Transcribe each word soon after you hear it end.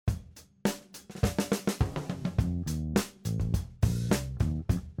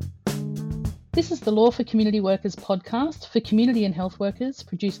This is the Law for Community Workers podcast for community and health workers,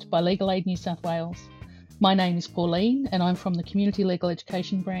 produced by Legal Aid New South Wales. My name is Pauline and I'm from the Community Legal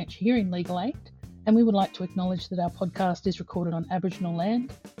Education branch here in Legal Aid, and we would like to acknowledge that our podcast is recorded on Aboriginal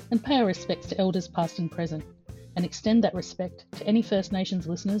land and pay our respects to Elders past and present, and extend that respect to any First Nations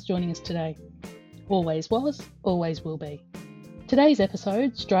listeners joining us today. Always was, always will be. Today's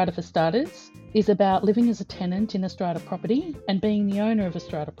episode, Strata for Starters, is about living as a tenant in a strata property and being the owner of a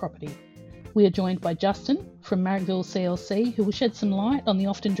strata property. We are joined by Justin from Marrickville CLC, who will shed some light on the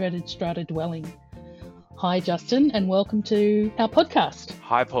often dreaded strata dwelling. Hi Justin, and welcome to our podcast.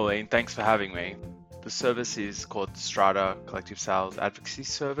 Hi Pauline, thanks for having me. The service is called Strata Collective Sales Advocacy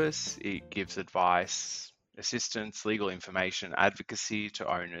Service. It gives advice, assistance, legal information, advocacy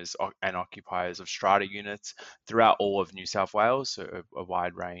to owners and occupiers of strata units throughout all of New South Wales, so a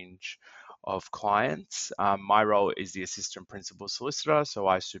wide range of clients. My role is the assistant principal solicitor, so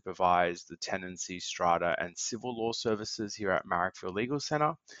I supervise the tenancy, strata and civil law services here at Marrickville Legal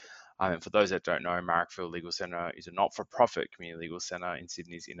Centre. And for those that don't know, Marrickville Legal Centre is a not-for-profit community legal centre in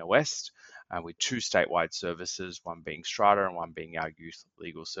Sydney's inner west, with two statewide services, one being strata and one being our youth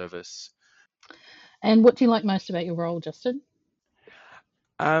legal service. And what do you like most about your role, Justin?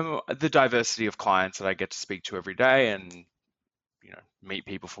 The diversity of clients that I get to speak to every day and meet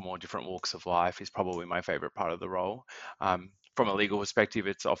people from all different walks of life is probably my favorite part of the role. From a legal perspective,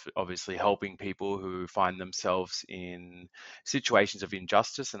 it's obviously helping people who find themselves in situations of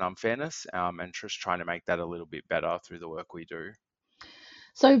injustice and unfairness, and just trying to make that a little bit better through the work we do.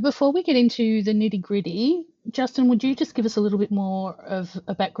 So before we get into the nitty gritty, Justin, would you just give us a little bit more of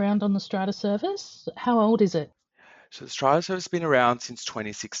a background on the Strata service? How old is it? So the Strata service has been around since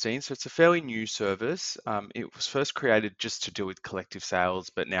 2016, so it's a fairly new service. It was first created just to deal with collective sales,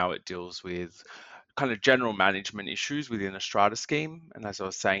 but now it deals with kind of general management issues within a strata scheme. And as I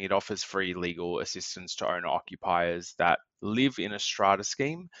was saying, it offers free legal assistance to owner occupiers that live in a strata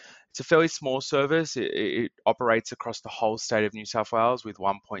scheme. It's a fairly small service. It operates across the whole state of New South Wales with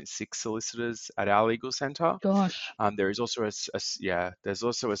 1.6 solicitors at our legal centre. Gosh. There is also there's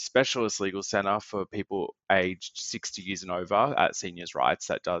also a specialist legal centre for people aged 60 years and over at Seniors' Rights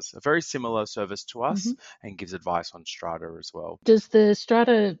that does a very similar service to us and gives advice on strata as well. Does the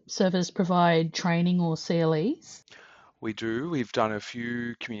Strata service provide training or CLEs? We do. We've done a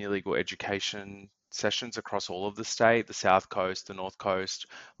few community legal education sessions across all of the state, the South Coast, the North Coast.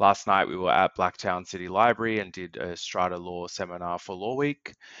 Last night we were at Blacktown City Library and did a strata law seminar for Law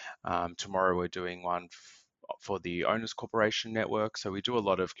Week. Tomorrow we're doing one for the Owners Corporation Network. So we do a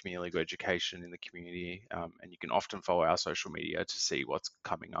lot of community legal education in the community, and you can often follow our social media to see what's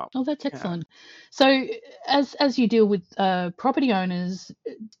coming up. Oh, that's excellent. Yeah. So as you deal with property owners,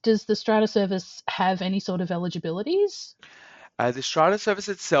 does the Strata service have any sort of eligibilities? The strata service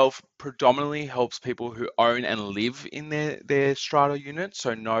itself predominantly helps people who own and live in their strata unit,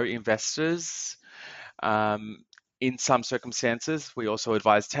 so no investors. In some circumstances, we also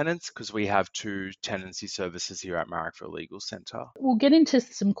advise tenants because we have two tenancy services here at Marrickville Legal Centre. We'll get into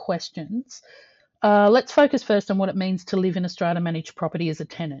some questions. Let's focus first on what it means to live in a strata managed property as a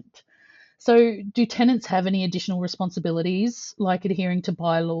tenant. So do tenants have any additional responsibilities like adhering to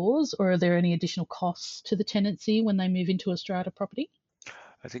bylaws, or are there any additional costs to the tenancy when they move into a strata property?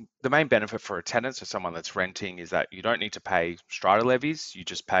 I think the main benefit for a tenant, so someone that's renting, is that you don't need to pay strata levies. You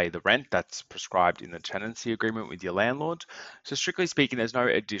just pay the rent that's prescribed in the tenancy agreement with your landlord. So strictly speaking, there's no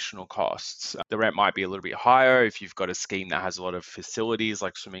additional costs. The rent might be a little bit higher if you've got a scheme that has a lot of facilities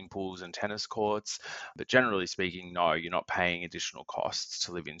like swimming pools and tennis courts. But generally speaking, no, you're not paying additional costs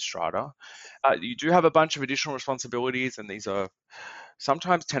to live in strata. You do have a bunch of additional responsibilities, and these are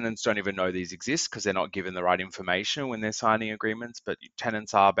sometimes tenants don't even know these exist because they're not given the right information when they're signing agreements, but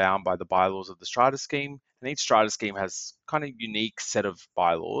tenants are bound by the bylaws of the strata scheme. And each strata scheme has kind of unique set of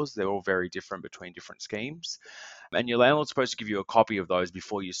bylaws. They're all very different between different schemes. And your landlord's supposed to give you a copy of those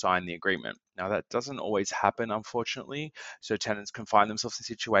before you sign the agreement. Now, that doesn't always happen, unfortunately. So tenants can find themselves in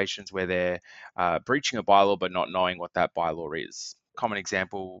situations where they're breaching a bylaw but not knowing what that bylaw is. Common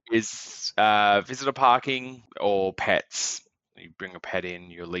example is visitor parking or pets. You bring a pet in,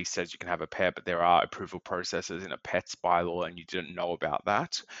 your lease says you can have a pet, but there are approval processes in a pet's bylaw and you didn't know about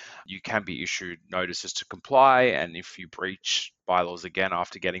that. You can be issued notices to comply, and if you breach bylaws again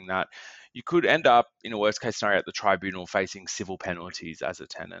after getting that, you could end up, in a worst case scenario, at the tribunal facing civil penalties as a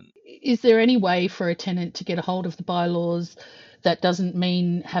tenant. Is there any way for a tenant to get a hold of the bylaws that doesn't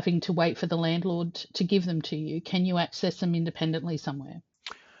mean having to wait for the landlord to give them to you? Can you access them independently somewhere?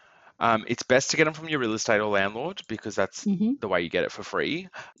 It's best to get them from your real estate or landlord because that's the way you get it for free.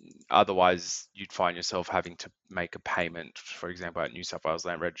 Otherwise, you'd find yourself having to make a payment. For example, at New South Wales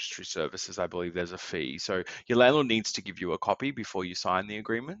Land Registry Services, I believe there's a fee. So your landlord needs to give you a copy before you sign the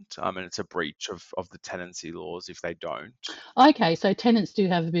agreement, and it's a breach of the tenancy laws if they don't. Okay, so tenants do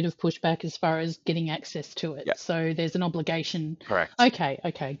have a bit of pushback as far as getting access to it. Yeah, So there's an obligation. correct.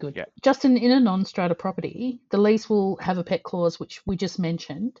 Okay, good. Yeah. Justin, in a non-strata property, the lease will have a pet clause, which we just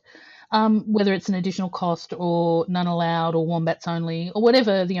mentioned. Whether it's an additional cost or none allowed or wombats only or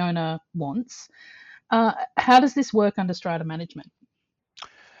whatever the owner wants. How does this work under strata management?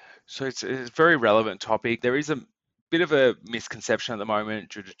 So it's a very relevant topic. There is a bit of a misconception at the moment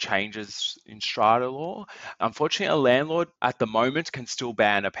due to changes in strata law. Unfortunately, a landlord at the moment can still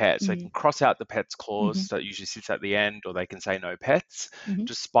ban a pet. So they can cross out the pets Mm-hmm. clause that usually sits at the end, or they can say no pets, Mm-hmm.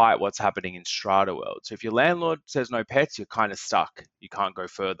 despite what's happening in strata world. So if your landlord says no pets, you're kind of stuck. You can't go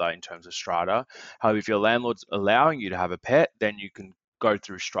further in terms of strata. However, if your landlord's allowing you to have a pet, then you can go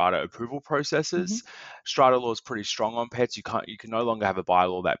through strata approval Mm-hmm. processes. Strata law is pretty strong on pets. You can no longer have a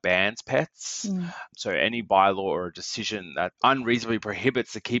bylaw that bans pets. So any bylaw or a decision that unreasonably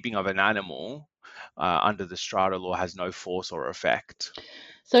prohibits the keeping of an animal under the strata law has no force or effect.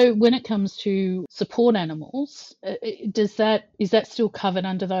 So when it comes to support animals, is that still covered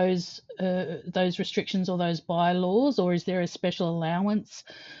under those restrictions or those bylaws, or is there a special allowance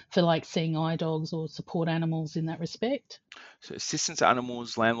for like seeing eye dogs or support animals in that respect? So assistance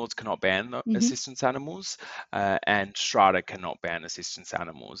animals, landlords cannot ban Mm-hmm. assistance animals, and strata cannot ban assistance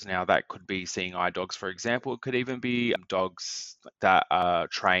animals. Now that could be seeing eye dogs, for example. It could even be dogs that are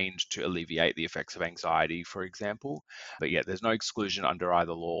trained to alleviate the effects of anxiety, for example. But yeah, there's no exclusion under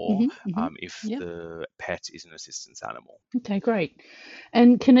either law Mm-hmm. Mm-hmm. if Yep. the pet is an assistance animal. Okay, great.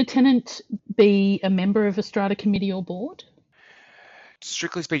 And can a tenant be a member of a strata committee or board?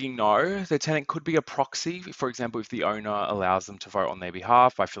 Strictly speaking, no. The tenant could be a proxy, for example, if the owner allows them to vote on their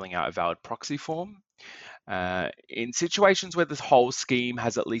behalf by filling out a valid proxy form. In situations where this whole scheme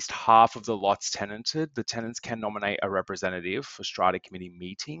has at least half of the lots tenanted, the tenants can nominate a representative for strata committee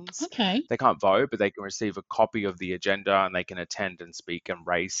meetings. Okay. They can't vote, but they can receive a copy of the agenda and they can attend and speak and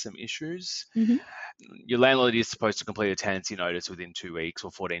raise some issues. Mm-hmm. Your landlord is supposed to complete a tenancy notice within 2 weeks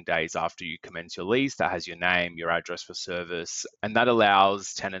or 14 days after you commence your lease. That has your name, your address for service, and that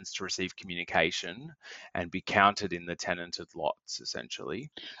allows tenants to receive communication and be counted in the tenanted lots,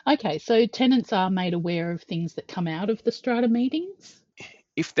 essentially. Okay, so tenants are made aware of things that come out of the strata meetings?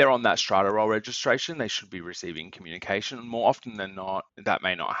 If they're on that strata roll registration, they should be receiving communication. More often than not, that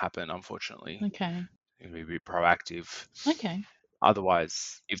may not happen, unfortunately. Okay. You can be a bit proactive. Okay.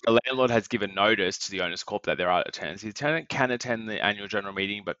 Otherwise, if the landlord has given notice to the owner's corp that there are tenants, the tenant can attend the annual general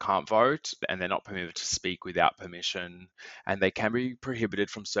meeting but can't vote, and they're not permitted to speak without permission, and they can be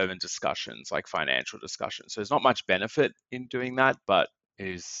prohibited from certain discussions like financial discussions. So there's not much benefit in doing that, but it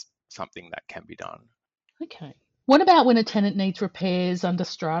is something that can be done. Okay. What about when a tenant needs repairs under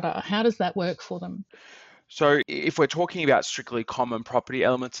strata? How does that work for them? So if we're talking about strictly common property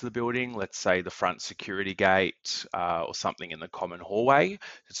elements of the building, let's say the front security gate or something in the common hallway,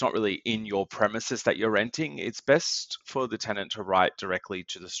 it's not really in your premises that you're renting. It's best for the tenant to write directly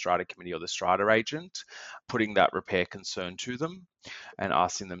to the strata committee or the strata agent, putting that repair concern to them and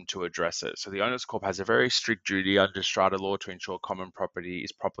asking them to address it. So the Owners Corp has a very strict duty under strata law to ensure common property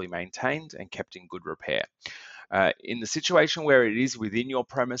is properly maintained and kept in good repair. In the situation where it is within your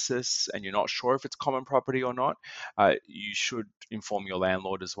premises and you're not sure if it's common property or not, you should inform your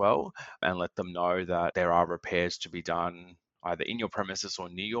landlord as well and let them know that there are repairs to be done either in your premises or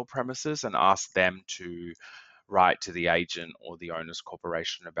near your premises, and ask them to write to the agent or the owner's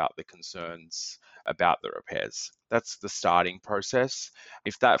corporation about the concerns about the repairs. That's the starting process.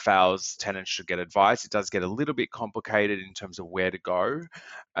 If that fails, tenants should get advice. It does get a little bit complicated in terms of where to go.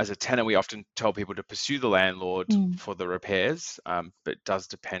 As a tenant, we often tell people to pursue the landlord Mm. for the repairs, but it does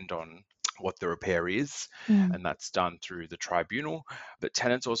depend on what the repair is, Mm. and that's done through the tribunal. But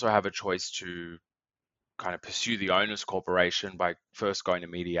tenants also have a choice to kind of pursue the owners corporation by first going to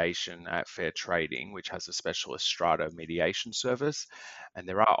mediation at Fair Trading, which has a specialist strata mediation service. And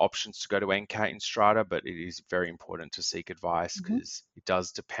there are options to go to NCAT in strata, but it is very important to seek advice Mm-hmm. because it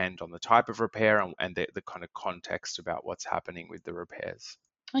does depend on the type of repair and the kind of context about what's happening with the repairs.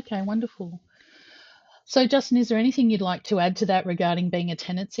 Okay, wonderful. So, Justin, is there anything you'd like to add to that regarding being a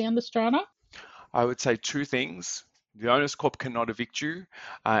tenancy under strata? I would say two things. The owner's corp cannot evict you,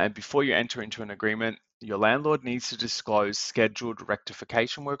 and before you enter into an agreement, your landlord needs to disclose scheduled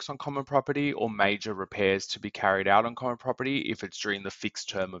rectification works on common property or major repairs to be carried out on common property if it's during the fixed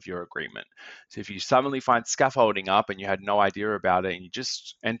term of your agreement. So if you suddenly find scaffolding up and you had no idea about it and you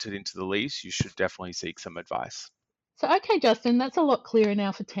just entered into the lease, you should definitely seek some advice. So, okay, Justin, that's a lot clearer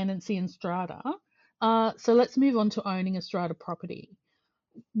now for tenancy and strata. So let's move on to owning a strata property.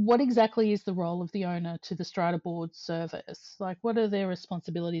 What exactly is the role of the owner to the strata board service? Like, what are their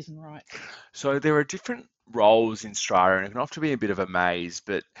responsibilities and rights? So there are different roles in Strata, and it can often be a bit of a maze.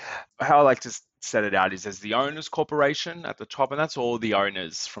 But how I like to set it out is as the owners corporation at the top, and that's all the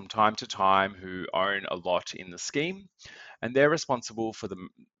owners from time to time who own a lot in the scheme, and they're responsible for the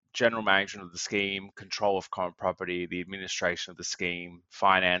general management of the scheme, control of common property, the administration of the scheme,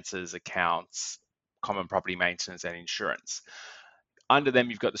 finances, accounts, common property maintenance, and insurance. Under them,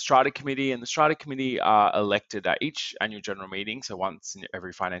 you've got the Strata Committee, and the Strata Committee are elected at each annual general meeting, so once in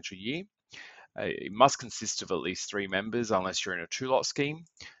every financial year. It must consist of at least 3 members unless you're in a two-lot scheme.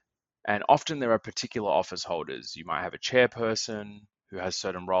 And often there are particular office holders. You might have a chairperson who has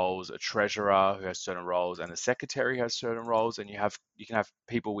certain roles, a treasurer who has certain roles, and a secretary has certain roles, and you can have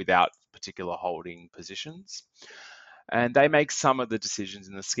people without particular holding positions. And they make some of the decisions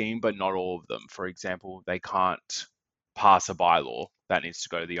in the scheme, but not all of them. For example, they can't pass a bylaw. That needs to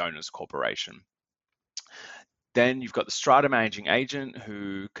go to the owners corporation. Then you've got the Strata managing agent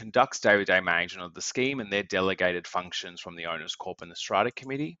who conducts day-to-day management of the scheme and their delegated functions from the owners corp and the Strata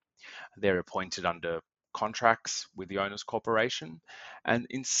committee. They're appointed under contracts with the owners corporation. And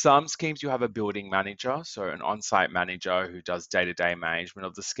in some schemes, you have a building manager, so an on-site manager who does day-to-day management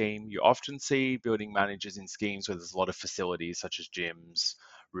of the scheme. You often see building managers in schemes where there's a lot of facilities such as gyms,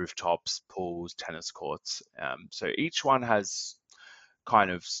 rooftops, pools, tennis courts. So each one has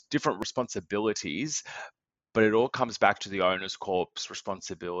kind of different responsibilities, but it all comes back to the owners corp's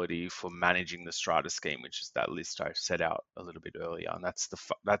responsibility for managing the strata scheme, which is that list I set out a little bit earlier, and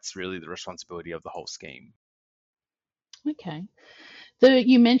that's really the responsibility of the whole scheme. Okay.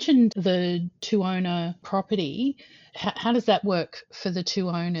 You mentioned the two owner property. How does that work for the two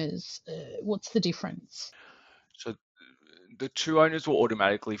owners? What's the difference? So the two owners will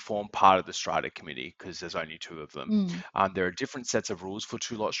automatically form part of the strata committee because there's only two of them. Mm, There are different sets of rules for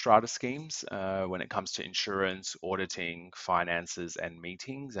two-lot strata schemes when it comes to insurance, auditing, finances, and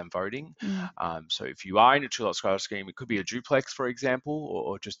meetings and voting. mm. So if you are in a two-lot strata scheme, it could be a duplex, for example,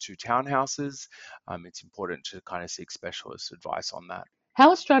 or just two townhouses. It's important to kind of seek specialist advice on that. How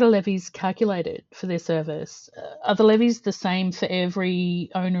are strata levies calculated for their service? Are the levies the same for every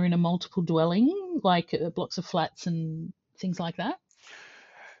owner in a multiple dwelling, like blocks of flats and things like that?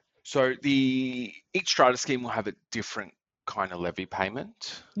 So each strata scheme will have a different kind of levy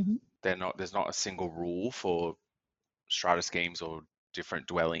payment. Hmm. There's not a single rule for strata schemes or different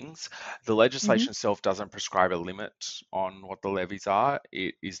dwellings. The legislation Hmm. itself doesn't prescribe a limit on what the levies are.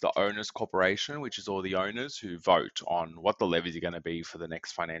 It is the owners corporation, which is all the owners who vote on what the levies are going to be for the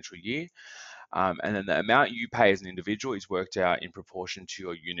next financial year. And then the amount you pay as an individual is worked out in proportion to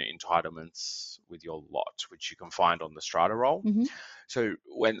your unit entitlements with your lot, which you can find on the strata roll. Hmm. So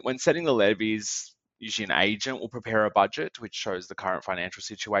when setting the levies, usually an agent will prepare a budget which shows the current financial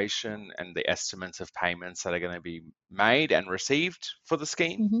situation and the estimates of payments that are going to be made and received for the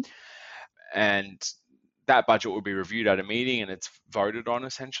scheme. Hmm. And that budget will be reviewed at a meeting and it's voted on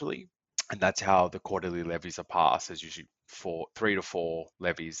essentially. And that's how the quarterly levies are passed. There's usually 3 to 4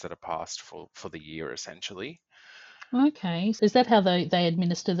 levies that are passed for the year essentially. Okay. So is that how they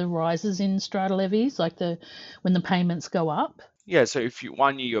administer the rises in strata levies, like when the payments go up? Yeah, so if you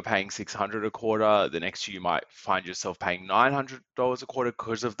 1 year you're paying 600 a quarter, the next year you might find yourself paying $900 a quarter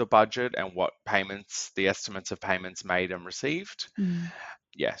because of the budget and the estimates of payments made and received. Mm.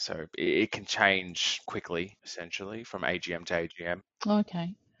 Yeah, so it can change quickly, essentially, from AGM to AGM.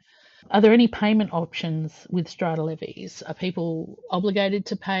 Okay. Are there any payment options with strata levies? Are people obligated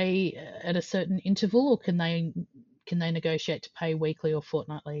to pay at a certain interval, or can they negotiate to pay weekly or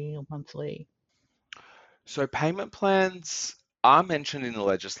fortnightly or monthly? So payment plans are mentioned in the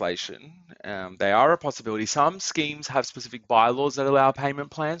legislation. They are a possibility. Some schemes have specific bylaws that allow payment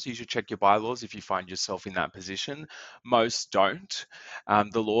plans. You should check your bylaws if you find yourself in that position. Most don't.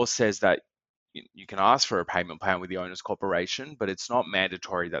 The law says that you can ask for a payment plan with the owners corporation, but it's not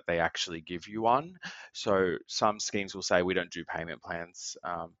mandatory that they actually give you one. So some schemes will say we don't do payment plans.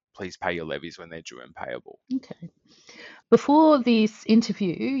 Please pay your levies when they're due and payable. Okay. Before this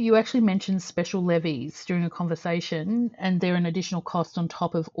interview, you actually mentioned special levies during a conversation, and they're an additional cost on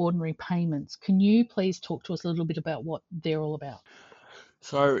top of ordinary payments. Can you please talk to us a little bit about what they're all about?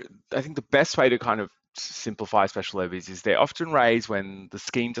 So I think the best way to kind of simplify special levies is they're often raised when the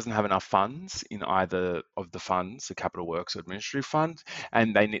scheme doesn't have enough funds in either of the funds, the capital works or administrative fund,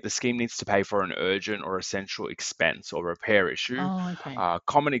 and the scheme needs to pay for an urgent or essential expense or repair issue. Oh, okay.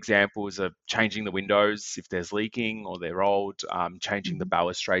 Common examples are changing the windows if there's leaking or they're old, changing the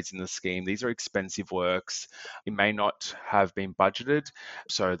balustrades in the scheme. These are expensive works. It may not have been budgeted,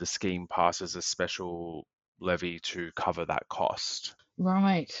 so the scheme passes a special levy to cover that cost.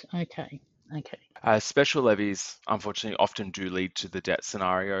 Right. Okay. Special levies, unfortunately, often do lead to the debt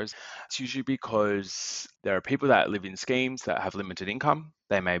scenarios. It's usually because there are people that live in schemes that have limited income.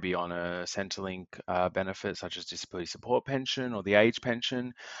 They may be on a Centrelink benefit, such as disability support pension or the age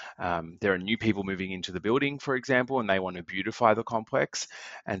pension. There are new people moving into the building, for example, and they want to beautify the complex.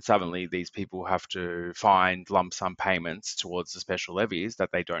 And suddenly, these people have to find lump sum payments towards the special levies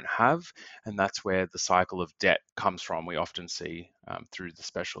that they don't have. And that's where the cycle of debt comes from. We often see through the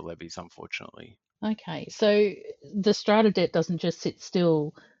special levies, unfortunately. Okay, so the strata debt doesn't just sit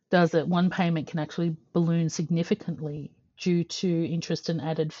still, does it? One payment can actually balloon significantly due to interest and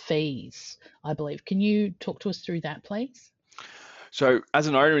added fees, I believe. Can you talk to us through that, please? So as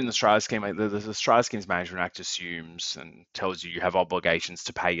an owner in the Strata scheme, the Strata Schemes Management Act assumes and tells you have obligations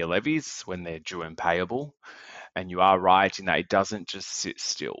to pay your levies when they're due and payable. And you are right in that it doesn't just sit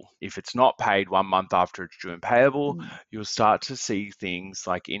still. If it's not paid 1 month after it's due and payable, you'll start to see things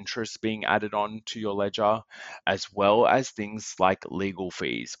like interest being added on to your ledger, as well as things like legal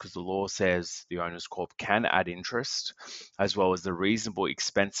fees, because the law says the owner's corp can add interest, as well as the reasonable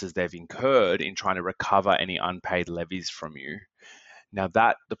expenses they've incurred in trying to recover any unpaid levies from you. Now,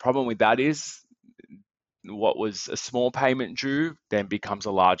 the problem with that is what was a small payment due then becomes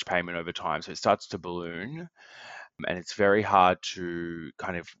a large payment over time. So it starts to balloon, and it's very hard to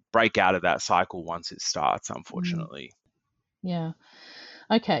kind of break out of that cycle once it starts, unfortunately. Yeah.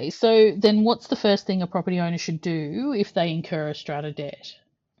 Okay, so then what's the first thing a property owner should do if they incur a strata debt?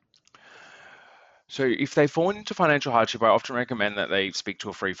 So if they fall into financial hardship, I often recommend that they speak to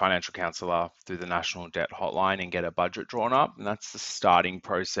a free financial counsellor through the National Debt Hotline and get a budget drawn up. And that's the starting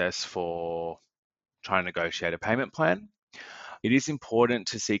process for trying to negotiate a payment plan. It is important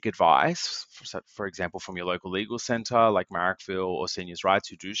to seek advice, for example, from your local legal centre like Marrickville or Seniors' Rights,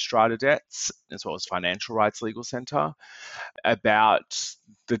 who do strata debts, as well as Financial Rights Legal Centre, about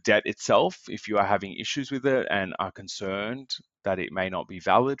the debt itself. If you are having issues with it and are concerned that it may not be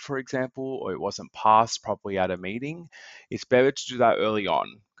valid, for example, or it wasn't passed properly at a meeting, it's better to do that early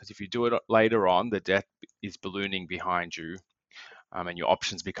on, because if you do it later on, the debt is ballooning behind you. And your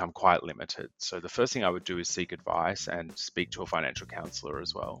options become quite limited. So the first thing I would do is seek advice and speak to a financial counsellor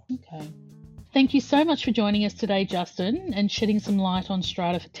as well. Okay. Thank you so much for joining us today, Justin, and shedding some light on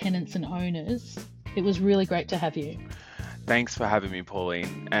strata for tenants and owners. It was really great to have you. Thanks for having me,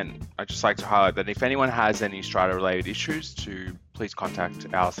 Pauline. And I'd just like to highlight that if anyone has any strata-related issues, to please contact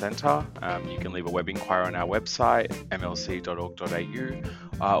our centre. You can leave a web inquiry on our website,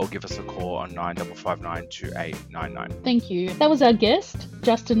 mlc.org.au, or give us a call on 9559 2899. Thank you. That was our guest,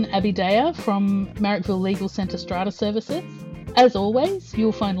 Justin Abidea from Marrickville Legal Centre Strata Services. As always,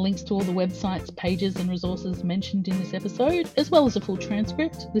 you'll find links to all the websites, pages and resources mentioned in this episode, as well as a full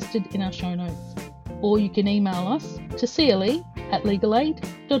transcript listed in our show notes. Or you can email us to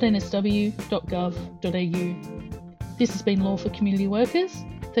cle@legalaid.nsw.gov.au. This has been Law for Community Workers.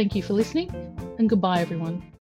 Thank you for listening, and goodbye, everyone.